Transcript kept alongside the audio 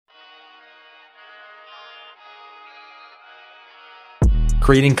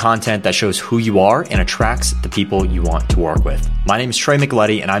creating content that shows who you are and attracts the people you want to work with. My name is Trey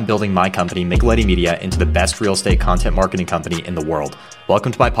Micheletti, and I'm building my company, Micheletti Media, into the best real estate content marketing company in the world.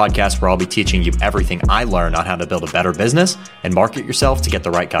 Welcome to my podcast, where I'll be teaching you everything I learn on how to build a better business and market yourself to get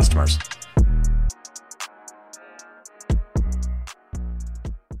the right customers.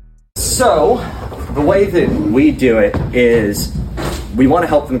 So, the way that we do it is we want to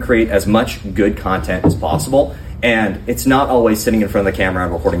help them create as much good content as possible. And it's not always sitting in front of the camera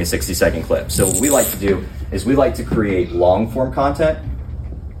and recording a 60-second clip. So what we like to do is we like to create long-form content.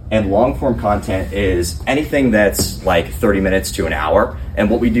 And long-form content is anything that's like 30 minutes to an hour. And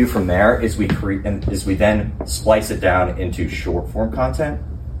what we do from there is we then splice it down into short-form content.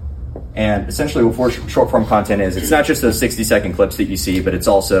 And essentially what short-form content is, it's not just those 60-second clips that you see, but it's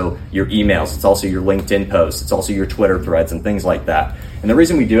also your emails, it's also your LinkedIn posts, it's also your Twitter threads and things like that. And the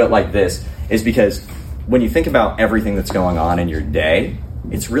reason we do it like this is because when you think about everything that's going on in your day,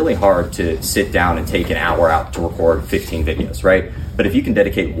 it's really hard to sit down and take an hour out to record 15 videos, right? But if you can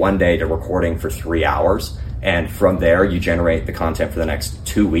dedicate one day to recording for 3 hours, and from there you generate the content for the next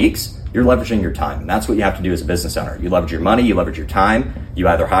 2 weeks, you're leveraging your time. And that's what you have to do as a business owner. You leverage your money, you leverage your time, you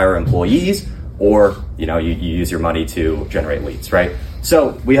either hire employees or you use your money to generate leads, right? So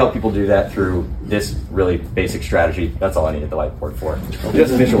we help people do that through this really basic strategy. That's all I needed the whiteboard for,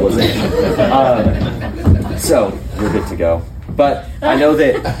 just visualization. So you're good to go. But I know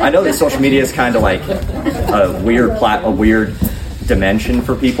that social media is kind of like a weird dimension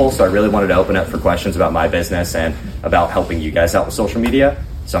for people. So I really wanted to open up for questions about my business and about helping you guys out with social media.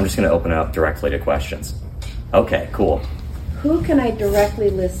 So I'm just going to open it up directly to questions. Okay, cool. Who can I directly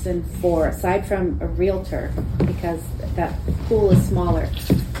listen for, aside from a realtor, because that pool is smaller?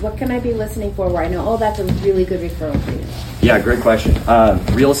 What can I be listening for where I know, that's a really good referral for you? Yeah, great question.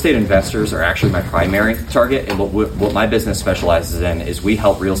 Real estate investors are actually my primary target, and what my business specializes in is we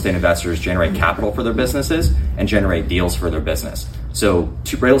help real estate investors generate capital for their businesses and generate deals for their business. So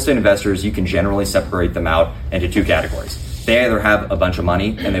to real estate investors, you can generally separate them out into two categories. They either have a bunch of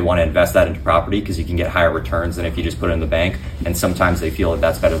money and they want to invest that into property because you can get higher returns than if you just put it in the bank, and sometimes they feel that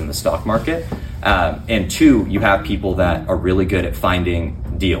that's better than the stock market. And two, you have people that are really good at finding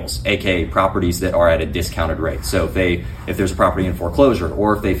deals, aka properties that are at a discounted rate. So if there's a property in foreclosure,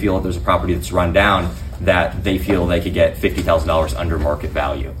 or if they feel that there's a property that's run down that they feel they could get $50,000 under market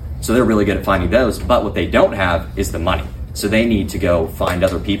value. So they're really good at finding those, but what they don't have is the money. So they need to go find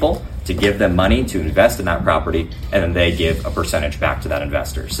other people to give them money to invest in that property, and then they give a percentage back to that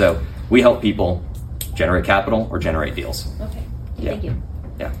investor. So we help people generate capital or generate deals. Okay, thank you.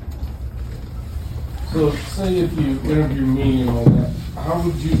 Yeah. So say if you interview me and all that, how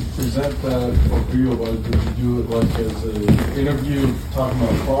would you present that for real? Like, would you do it like as an interview talking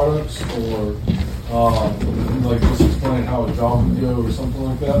about products, or like just explain how a job would go or something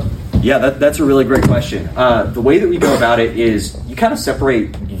like that? Yeah, that's a really great question. The way that we go about it is you kind of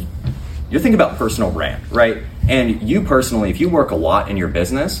separate. You're thinking about personal brand, right? And you personally, if you work a lot in your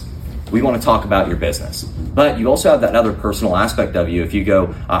business, we want to talk about your business. But you also have that other personal aspect of you. If you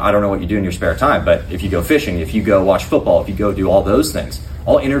go, I don't know what you do in your spare time, but if you go fishing, if you go watch football, if you go do all those things,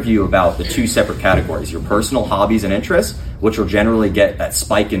 I'll interview about the two separate categories, your personal hobbies and interests, which will generally get that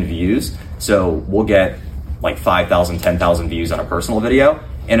spike in views. So we'll get like 5,000, 10,000 views on a personal video,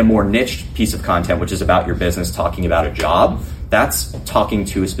 and a more niche piece of content, which is about your business, talking about a job. That's talking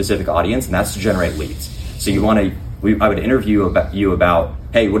to a specific audience, and that's to generate leads. So I would interview about,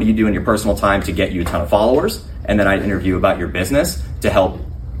 hey, what do you do in your personal time to get you a ton of followers? And then I'd interview about your business to help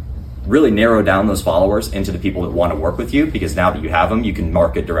really narrow down those followers into the people that want to work with you, because now that you have them, you can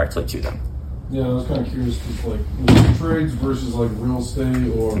market directly to them. Yeah, I was kind of curious with like trades versus like real estate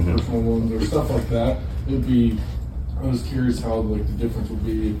or personal loans or stuff like that. I was curious how like the difference would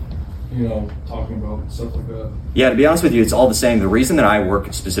be, talking about stuff like that. Yeah, to be honest with you, it's all the same. The reason that I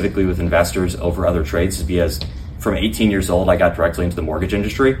work specifically with investors over other trades is because from 18 years old, I got directly into the mortgage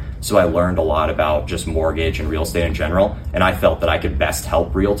industry. So I learned a lot about just mortgage and real estate in general. And I felt that I could best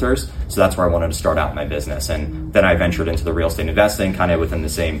help realtors. So that's where I wanted to start out my business. And then I ventured into the real estate investing kind of within the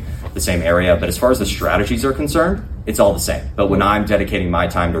same area. But as far as the strategies are concerned, it's all the same. But when I'm dedicating my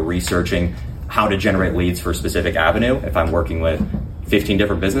time to researching how to generate leads for a specific avenue, if I'm working with 15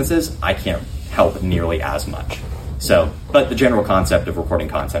 different businesses, I can't help nearly as much. So, but the general concept of recording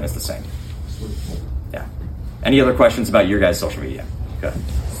content is the same. Yeah. Any other questions about your guys' social media? Go ahead.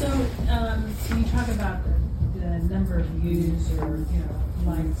 So, when you talk about the number of views or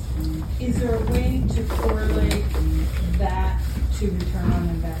likes, is there a way to correlate that to return on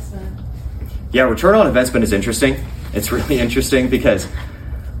investment? Yeah, return on investment is interesting. It's really interesting because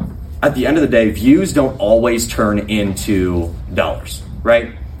at the end of the day, views don't always turn into dollars.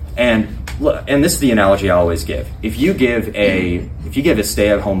 right? And look, and this is the analogy I always give. If you give a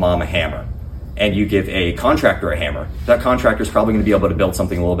stay-at-home mom a hammer, and you give a contractor a hammer, that contractor is probably going to be able to build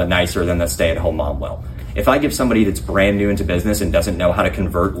something a little bit nicer than that stay-at-home mom will. If I give somebody that's brand new into business and doesn't know how to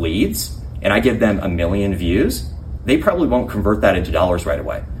convert leads, and I give them 1 million views, they probably won't convert that into dollars right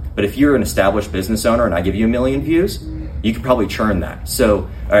away. But if you're an established business owner and I give you 1 million views, you can probably churn that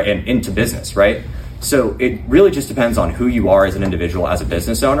and into business, right? So it really just depends on who you are as an individual, as a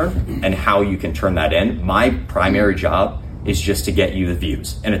business owner, and how you can turn that in. My primary job is just to get you the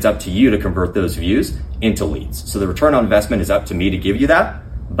views, and it's up to you to convert those views into leads. So the return on investment is up to me to give you that,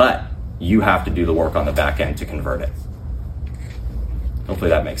 but you have to do the work on the back end to convert it. Hopefully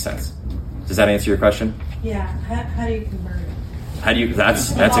that makes sense. Does that answer your question? Yeah. How do you convert it?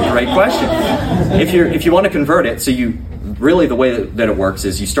 That's a great question. If you want to convert it, so you really, the way that it works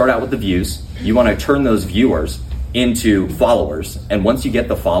is you start out with the views. You want to turn those viewers into followers, and once you get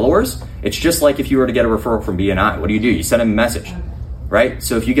the followers, it's just like if you were to get a referral from BNI. What do? You send them a message, right?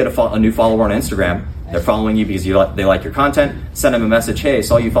 So if you get a new follower on Instagram, they're following you because they like your content. Send them a message. Hey, I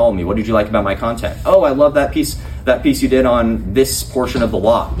saw you follow me. What did you like about my content? Oh, I love that piece you did on this portion of the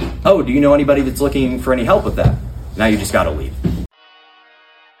law. Oh, do you know anybody that's looking for any help with that? Now you just got to leave.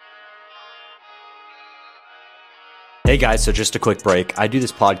 Hey guys, so just a quick break. I do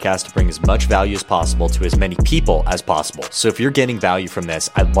this podcast to bring as much value as possible to as many people as possible. So if you're getting value from this,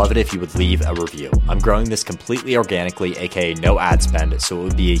 I'd love it if you would leave a review. I'm growing this completely organically, aka no ad spend, so it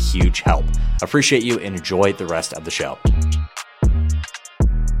would be a huge help. Appreciate you and enjoy the rest of the show.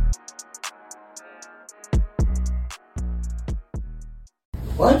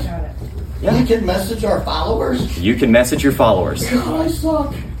 What? Yeah. You can message our followers? You can message your followers. God, I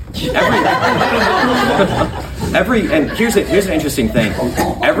suck. And here's an interesting thing.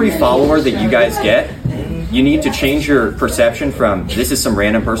 Every follower that you guys get, you need to change your perception from this is some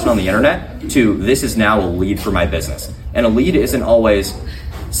random person on the internet to this is now a lead for my business. And a lead isn't always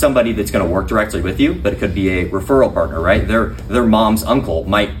somebody that's going to work directly with you, but it could be a referral partner, right? Their mom's uncle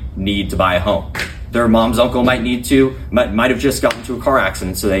might need to buy a home. Their mom's uncle might have just gotten into a car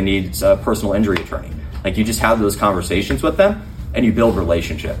accident, so they need a personal injury attorney. Like, you just have those conversations with them and you build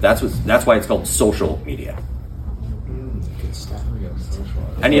relationship. That's why it's called social media.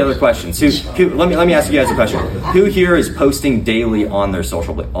 Any other questions? Let me ask you guys a question. Who here is posting daily on their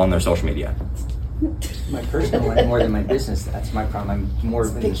social media? My personal life more than my business. That's my problem. I'm more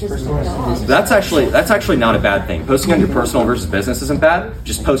of this personal business. That's actually not a bad thing. Posting on your personal versus business isn't bad.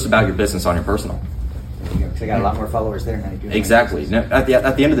 Just post about your business on your personal. I got a lot more followers there than I do. Exactly. No, at the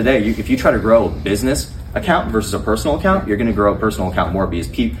end of the day, if you try to grow a business account versus a personal account, you're going to grow a personal account more because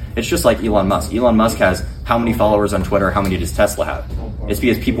it's just like Elon Musk. Elon Musk has how many followers on Twitter? How many does Tesla have? It's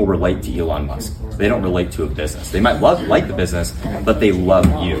because people relate to Elon Musk. They don't relate to a business. They might like the business, but they love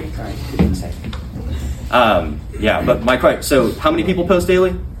you. But my question. So, how many people post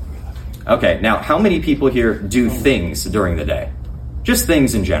daily? Okay. Now, how many people here do things during the day? Just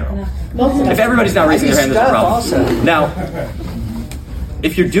things in general. If everybody's not raising their hand, there's a problem. Now,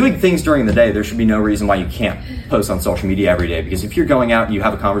 if you're doing things during the day, there should be no reason why you can't post on social media every day. Because if you're going out and you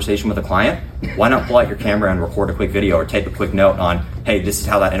have a conversation with a client, why not pull out your camera and record a quick video or take a quick note on, hey, this is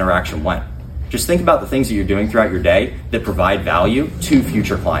how that interaction went. Just think about the things that you're doing throughout your day that provide value to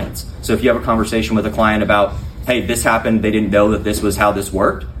future clients. So if you have a conversation with a client about, hey, this happened, they didn't know that this was how this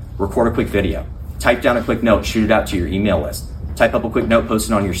worked, record a quick video. Type down a quick note, shoot it out to your email list. Type up a quick note, post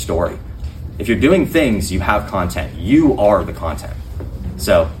it on your story. If you're doing things, you have content. You are the content.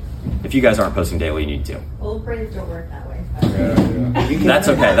 So if you guys aren't posting daily, you need to. Old brains don't work that way. That's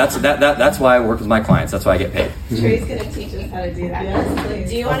okay. That's why I work with my clients. That's why I get paid. Trey's going to teach us how to do that. Yes,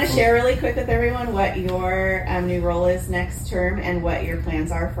 do you want to share really quick with everyone what your new role is next term and what your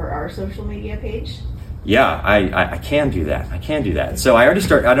plans are for our social media page? Yeah, I can do that. So I already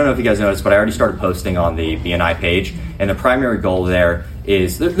started, I don't know if you guys noticed, but I already started posting on the BNI page. And the primary goal there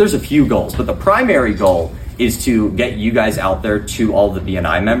is, there's a few goals, but the primary goal is to get you guys out there to all the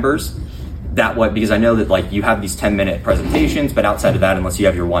BNI members. That way, because I know that like you have these 10-minute presentations, but outside of that, unless you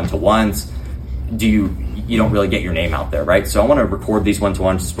have your one-to-ones, you don't really get your name out there, right? So I want to record these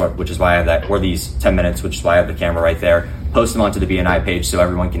one-to-ones, which is why I have that, or these 10 minutes, which is why I have the camera right there, post them onto the BNI page so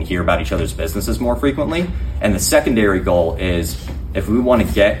everyone can hear about each other's businesses more frequently. And the secondary goal is, if we want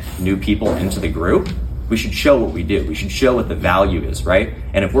to get new people into the group, we should show what we do. We should show what the value is, right?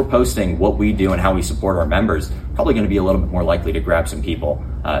 And if we're posting what we do and how we support our members, probably going to be a little bit more likely to grab some people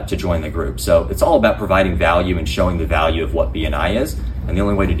to join the group. So it's all about providing value and showing the value of what BNI is. And the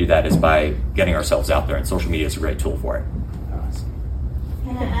only way to do that is by getting ourselves out there. And social media is a great tool for it.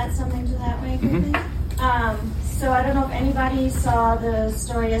 Can I add something to that, Ray? So I don't know if anybody saw the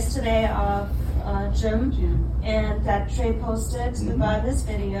story yesterday of Jim and that Trey posted about this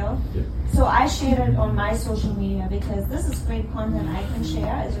video. So I shared it on my social media because this is great content I can share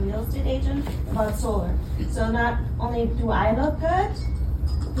as a real estate agent about solar. So not only do I look good,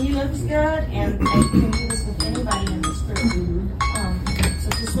 he looks good, and I can do this with anybody in this group. So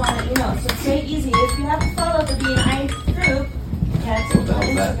just want to, so it's very easy. If you haven't followed the BNI group, that's on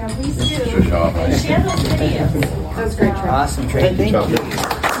Instagram, please do. And share those videos. That was great. Awesome, Trey. Thank you.